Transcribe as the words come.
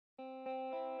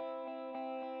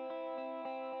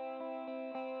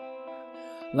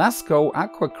Lascaux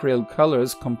Aquacryl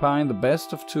colors combine the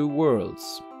best of two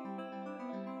worlds.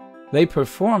 They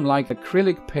perform like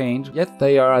acrylic paint, yet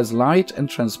they are as light and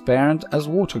transparent as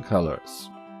watercolors.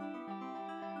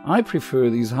 I prefer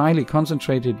these highly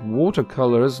concentrated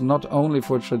watercolors not only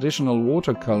for traditional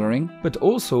watercoloring, but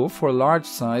also for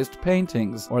large-sized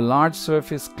paintings or large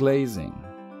surface glazing.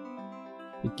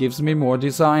 It gives me more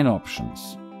design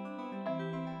options.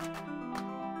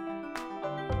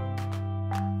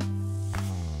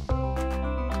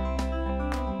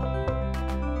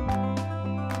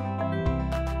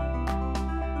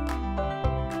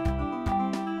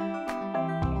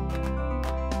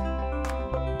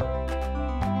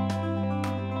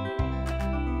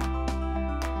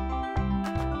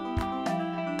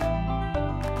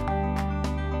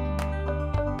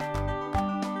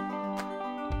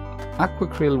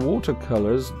 Aquacryl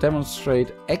watercolors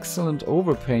demonstrate excellent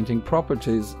overpainting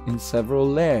properties in several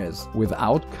layers,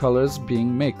 without colors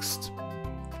being mixed.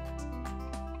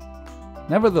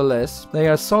 Nevertheless, they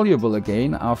are soluble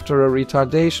again after a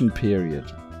retardation period.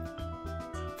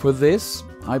 For this,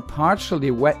 I partially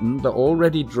wetten the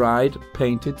already dried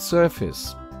painted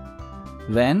surface.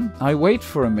 Then I wait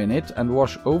for a minute and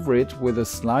wash over it with a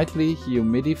slightly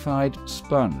humidified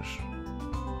sponge.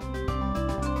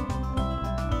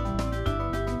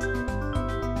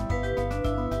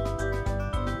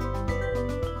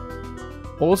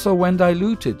 Also, when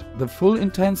diluted, the full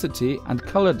intensity and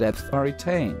color depth are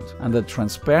retained, and the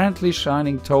transparently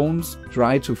shining tones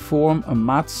dry to form a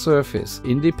matte surface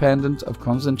independent of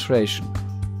concentration.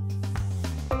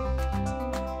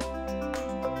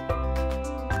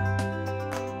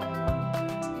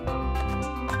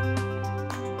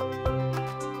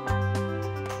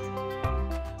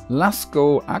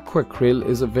 Lascaux Aquacryl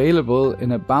is available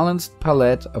in a balanced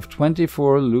palette of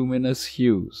 24 luminous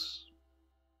hues.